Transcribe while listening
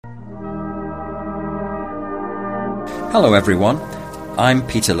Hello everyone, I'm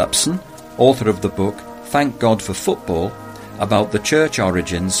Peter Lupson, author of the book Thank God for Football, about the church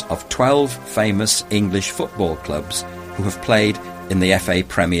origins of 12 famous English football clubs who have played in the FA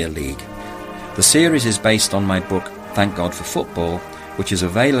Premier League. The series is based on my book Thank God for Football, which is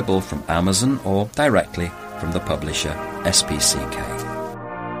available from Amazon or directly from the publisher SPCK.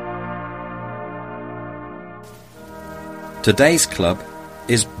 Today's club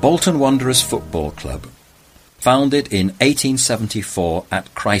is Bolton Wanderers Football Club, founded in 1874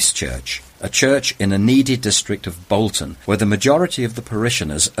 at Christchurch, a church in a needy district of Bolton, where the majority of the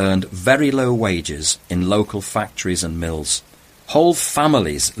parishioners earned very low wages in local factories and mills. Whole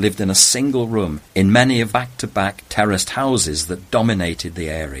families lived in a single room in many of back-to-back terraced houses that dominated the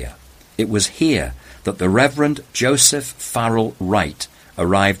area. It was here that the Reverend Joseph Farrell Wright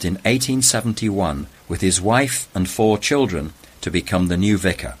arrived in 1871 with his wife and 4 children to become the new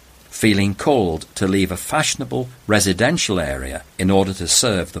vicar, feeling called to leave a fashionable residential area in order to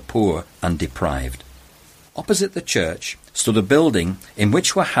serve the poor and deprived. Opposite the church stood a building in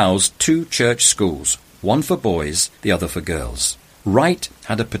which were housed 2 church schools, one for boys, the other for girls. Wright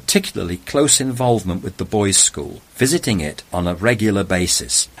had a particularly close involvement with the boys' school, visiting it on a regular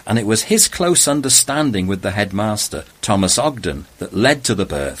basis, and it was his close understanding with the headmaster, Thomas Ogden, that led to the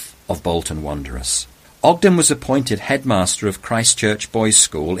birth of Bolton Wanderers. Ogden was appointed headmaster of Christchurch Boys'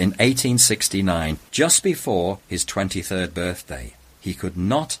 School in 1869, just before his 23rd birthday. He could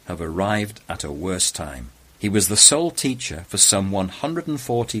not have arrived at a worse time. He was the sole teacher for some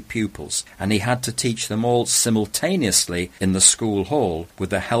 140 pupils, and he had to teach them all simultaneously in the school hall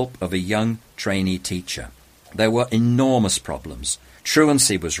with the help of a young trainee teacher. There were enormous problems.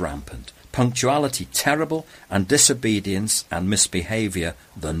 Truancy was rampant, punctuality terrible, and disobedience and misbehaviour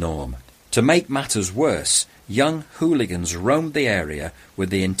the norm. To make matters worse, young hooligans roamed the area with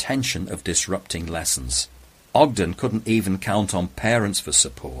the intention of disrupting lessons. Ogden couldn't even count on parents for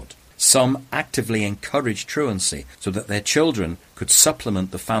support. Some actively encouraged truancy so that their children could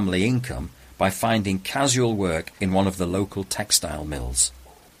supplement the family income by finding casual work in one of the local textile mills.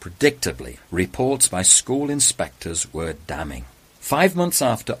 Predictably, reports by school inspectors were damning. 5 months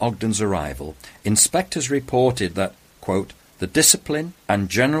after Ogden's arrival, inspectors reported that, quote, "The discipline and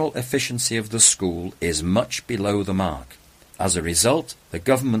general efficiency of the school is much below the mark." As a result, the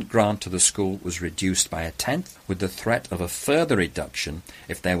government grant to the school was reduced by 1/10, with the threat of a further reduction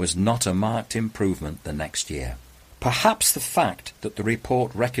if there was not a marked improvement the next year. Perhaps the fact that the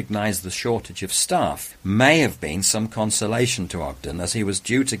report recognised the shortage of staff may have been some consolation to Ogden, as he was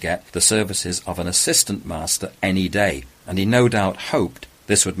due to get the services of an assistant master any day, and he no doubt hoped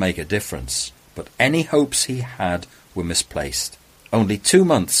this would make a difference. But any hopes he had were misplaced. Only 2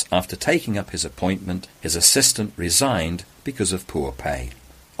 months after taking up his appointment, his assistant resigned because of poor pay.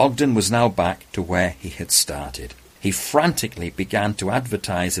 Ogden was now back to where he had started. He frantically began to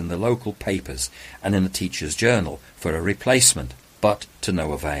advertise in the local papers and in the teacher's journal for a replacement, but to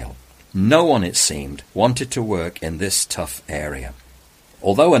no avail. No one, it seemed, wanted to work in this tough area.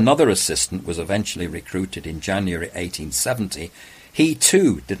 Although another assistant was eventually recruited in January 1870, he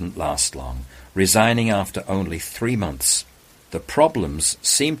too didn't last long, resigning after only 3 months. The problems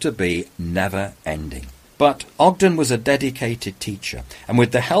seemed to be never-ending. But Ogden was a dedicated teacher, and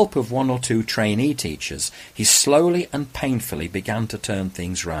with the help of 1 or 2 trainee teachers, he slowly and painfully began to turn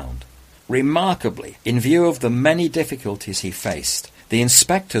things round. Remarkably, in view of the many difficulties he faced, the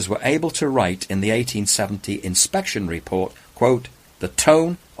inspectors were able to write in the 1870 inspection report, quote, "The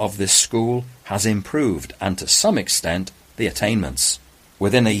tone of this school has improved, and to some extent the attainments."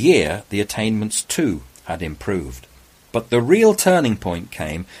 Within a year, the attainments too had improved. But the real turning point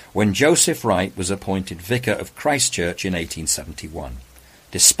came when Joseph Wright was appointed vicar of Christchurch in 1871.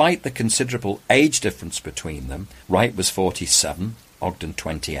 Despite the considerable age difference between them, Wright was 47, Ogden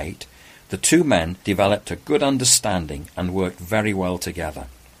 28, the 2 men developed a good understanding and worked very well together.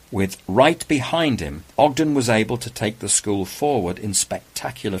 With Wright behind him, Ogden was able to take the school forward in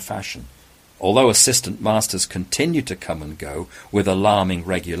spectacular fashion. Although assistant masters continued to come and go with alarming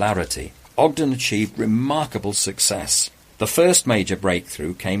regularity, Ogden achieved remarkable success. The first major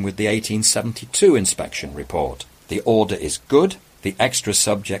breakthrough came with the 1872 inspection report. The order is good, the extra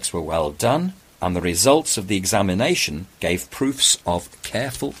subjects were well done, and the results of the examination gave proofs of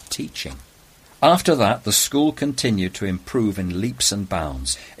careful teaching. After that, the school continued to improve in leaps and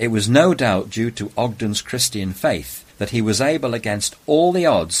bounds. It was no doubt due to Ogden's Christian faith that he was able against all the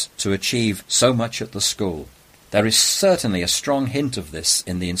odds to achieve so much at the school. There is certainly a strong hint of this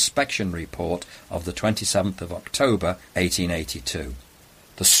in the inspection report of the 27th of October 1882.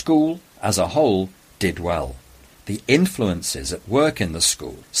 The school, as a whole, did well. The influences at work in the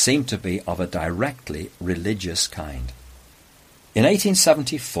school seemed to be of a directly religious kind. In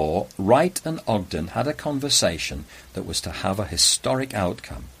 1874, Wright and Ogden had a conversation that was to have a historic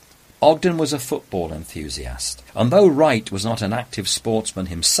outcome. Ogden was a football enthusiast, and though Wright was not an active sportsman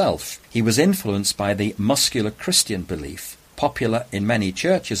himself, he was influenced by the muscular Christian belief, popular in many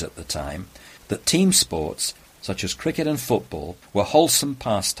churches at the time, that team sports, such as cricket and football, were wholesome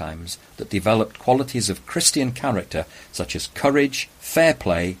pastimes that developed qualities of Christian character such as courage, fair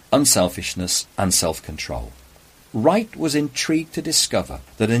play, unselfishness, and self-control. Wright was intrigued to discover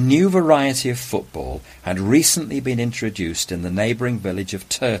that a new variety of football had recently been introduced in the neighbouring village of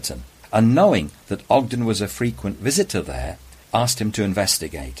Turton, and knowing that Ogden was a frequent visitor there, asked him to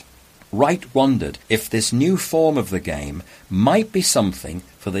investigate. Wright wondered if this new form of the game might be something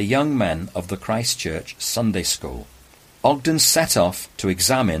for the young men of the Christ Church Sunday School. Ogden set off to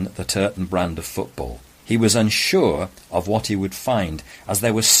examine the Turton brand of football. He was unsure of what he would find, as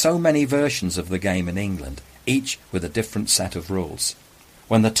there were so many versions of the game in England, each with a different set of rules.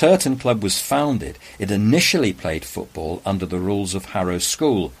 When the Turton Club was founded, it initially played football under the rules of Harrow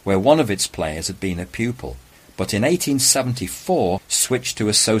School, where one of its players had been a pupil, but in 1874 switched to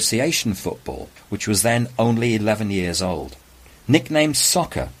association football, which was then only 11 years old. Nicknamed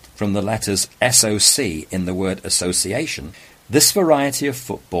soccer from the letters SOC in the word association, this variety of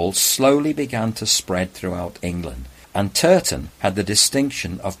football slowly began to spread throughout England, and Turton had the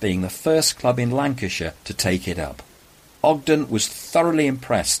distinction of being the first club in Lancashire to take it up. Ogden was thoroughly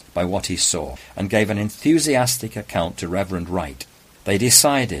impressed by what he saw and gave an enthusiastic account to Reverend Wright. They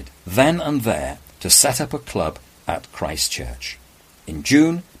decided, then and there, to set up a club at Christ Church. In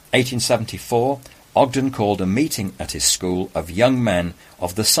June 1874, Ogden called a meeting at his school of young men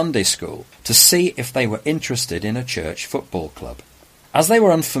of the Sunday School to see if they were interested in a church football club. As they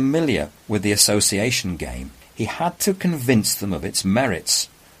were unfamiliar with the association game, he had to convince them of its merits.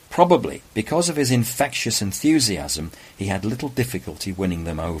 Probably because of his infectious enthusiasm, he had little difficulty winning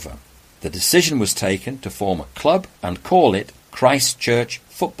them over. The decision was taken to form a club and call it Christ Church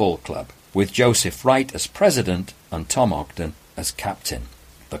Football Club, with Joseph Wright as president and Tom Ogden as captain.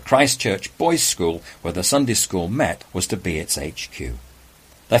 The Christ Church Boys' School, where the Sunday School met, was to be its HQ.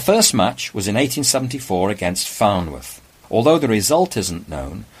 Their first match was in 1874 against Farnworth. Although the result isn't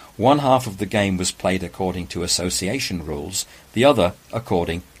known, one half of the game was played according to association rules, the other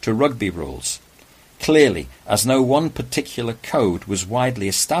according to rugby rules. Clearly, as no one particular code was widely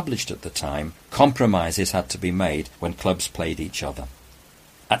established at the time, compromises had to be made when clubs played each other.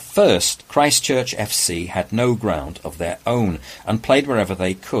 At first, Christ Church FC had no ground of their own and played wherever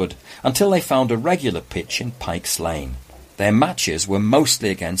they could, until they found a regular pitch in Pikes Lane. Their matches were mostly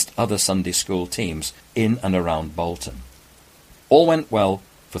against other Sunday school teams in and around Bolton. All went well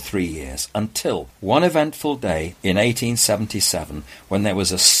for 3 years, until one eventful day in 1877, when there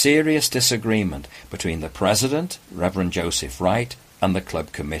was a serious disagreement between the president, Reverend Joseph Wright, and the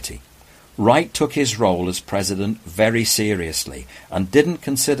club committee. Wright took his role as president very seriously and didn't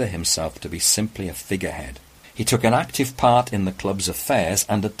consider himself to be simply a figurehead. He took an active part in the club's affairs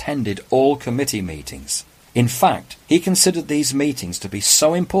and attended all committee meetings. In fact, he considered these meetings to be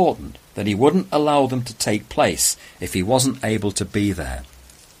so important that he wouldn't allow them to take place if he wasn't able to be there.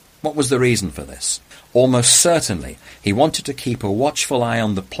 What was the reason for this? Almost certainly, he wanted to keep a watchful eye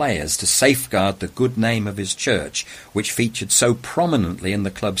on the players to safeguard the good name of his church, which featured so prominently in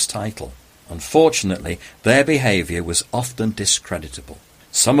the club's title. Unfortunately, their behaviour was often discreditable.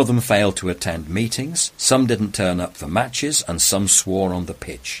 Some of them failed to attend meetings, some didn't turn up for matches, and some swore on the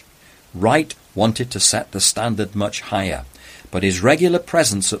pitch. Wright wanted to set the standard much higher, but his regular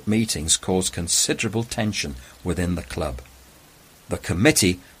presence at meetings caused considerable tension within the club. The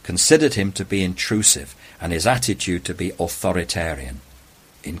committee considered him to be intrusive and his attitude to be authoritarian.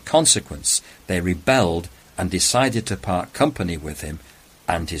 In consequence, they rebelled and decided to part company with him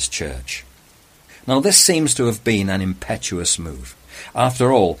and his church. Now, this seems to have been an impetuous move.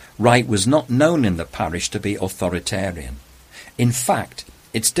 After all, Wright was not known in the parish to be authoritarian. In fact,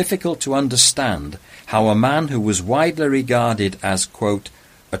 it's difficult to understand how a man who was widely regarded as, quote,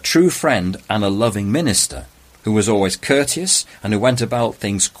 a true friend and a loving minister, who was always courteous and who went about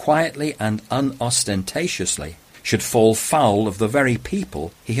things quietly and unostentatiously, should fall foul of the very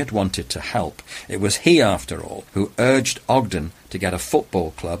people he had wanted to help. It was he, after all, who urged Ogden to get a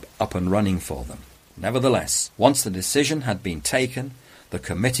football club up and running for them. Nevertheless, once the decision had been taken, the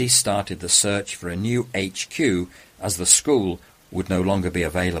committee started the search for a new HQ, as the school would no longer be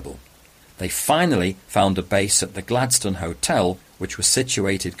available. They finally found a base at the Gladstone Hotel, which was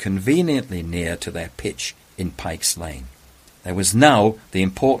situated conveniently near to their pitch in Pikes Lane. There was now the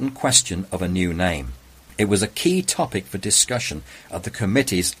important question of a new name. It was a key topic for discussion at the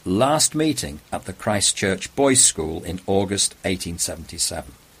committee's last meeting at the Christchurch Boys' School in August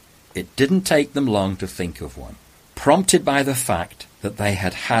 1877. It didn't take them long to think of one. Prompted by the fact that they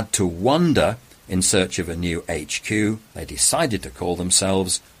had had to wander in search of a new HQ, they decided to call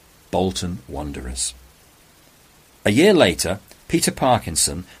themselves Bolton Wanderers. A year later, Peter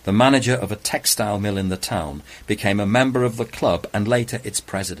Parkinson, the manager of a textile mill in the town, became a member of the club and later its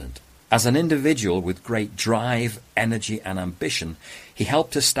president. As an individual with great drive, energy and ambition, he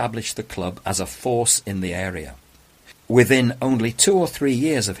helped establish the club as a force in the area. Within only 2 or 3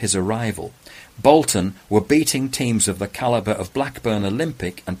 years of his arrival, Bolton were beating teams of the calibre of Blackburn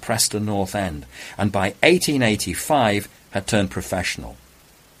Olympic and Preston North End, and by 1885 had turned professional.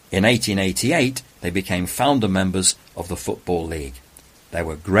 In 1888 they became founder members of the Football League. There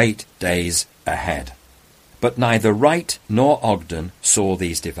were great days ahead. But neither Wright nor Ogden saw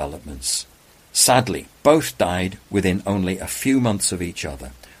these developments. Sadly, both died within only a few months of each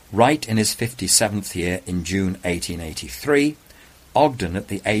other. Wright in his 57th year in June 1883, Ogden at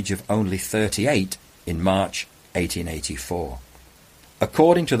the age of only 38 in March 1884.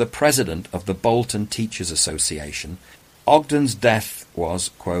 According to the president of the Bolton Teachers Association, Ogden's death was,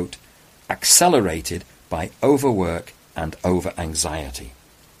 quote, accelerated by overwork and over-anxiety.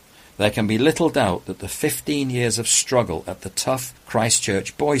 There can be little doubt that the 15 years of struggle at the tough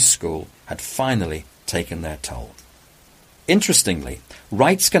Christchurch Boys' School had finally taken their toll. Interestingly,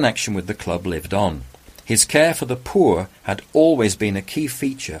 Wright's connection with the club lived on. His care for the poor had always been a key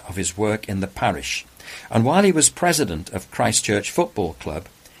feature of his work in the parish, and while he was president of Christchurch Football Club,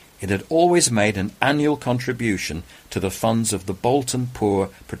 it had always made an annual contribution to the funds of the Bolton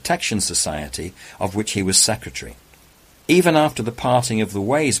Poor Protection Society, of which he was secretary. Even after the parting of the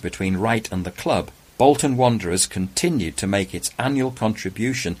ways between Wright and the club, Bolton Wanderers continued to make its annual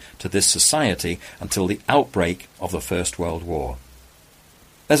contribution to this society until the outbreak of the First World War.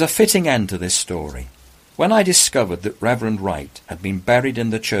 There's a fitting end to this story. When I discovered that Reverend Wright had been buried in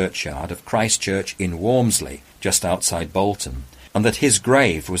the churchyard of Christchurch in Walmsley, just outside Bolton, and that his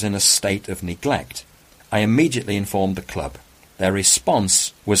grave was in a state of neglect, I immediately informed the club. Their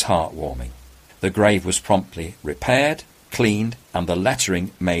response was heartwarming. The grave was promptly repaired, cleaned, and the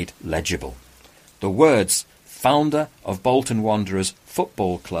lettering made legible. The words, Founder of Bolton Wanderers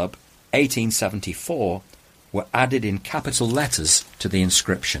Football Club, 1874, were added in capital letters to the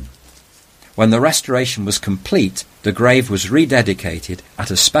inscription. When the restoration was complete, the grave was rededicated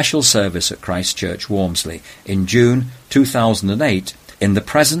at a special service at Christchurch Walmsley in June 2008 in the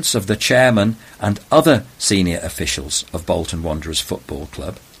presence of the chairman and other senior officials of Bolton Wanderers Football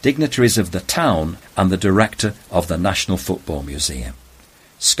Club, dignitaries of the town and the director of the National Football Museum.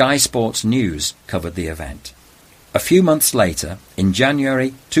 Sky Sports News covered the event. A few months later, in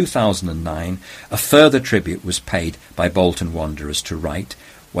January 2009, a further tribute was paid by Bolton Wanderers to Wright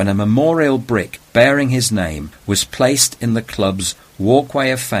when a memorial brick bearing his name was placed in the club's Walkway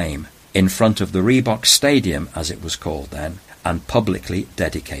of Fame in front of the Reebok Stadium, as it was called then, and publicly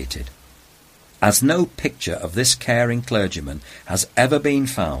dedicated. As no picture of this caring clergyman has ever been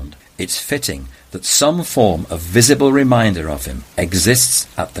found, it's fitting that some form of visible reminder of him exists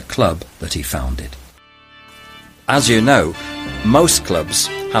at the club that he founded. As you know, most clubs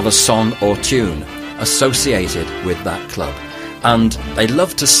have a song or tune associated with that club, and they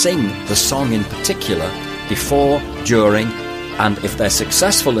love to sing the song in particular before, during, and if they're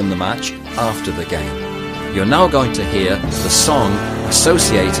successful in the match, after the game. You're now going to hear the song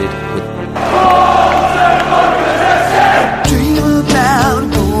associated with Dream about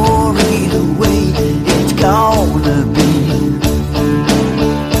glory the way it's gonna be.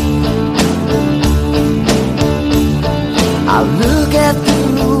 I look at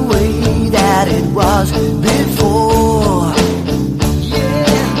the way that it was before. Yeah.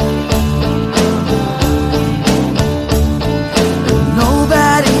 And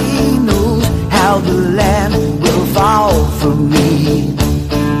nobody knows how the land will fall for me.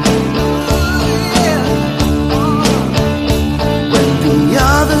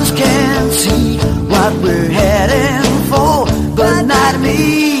 Others can see what we're heading for, but not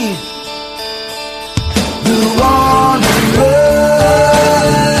me. The Wanderers,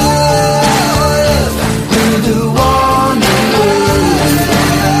 we're the Wanderers,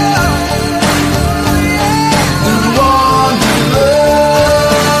 the Wanderers,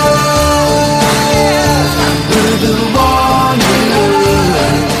 we're the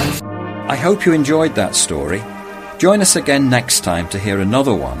Wanderers. I hope you enjoyed that story. Join us again next time to hear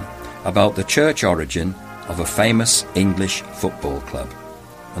another one about the church origin of a famous English football club.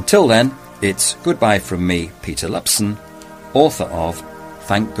 Until then, it's goodbye from me, Peter Lupson, author of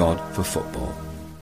Thank God for Football.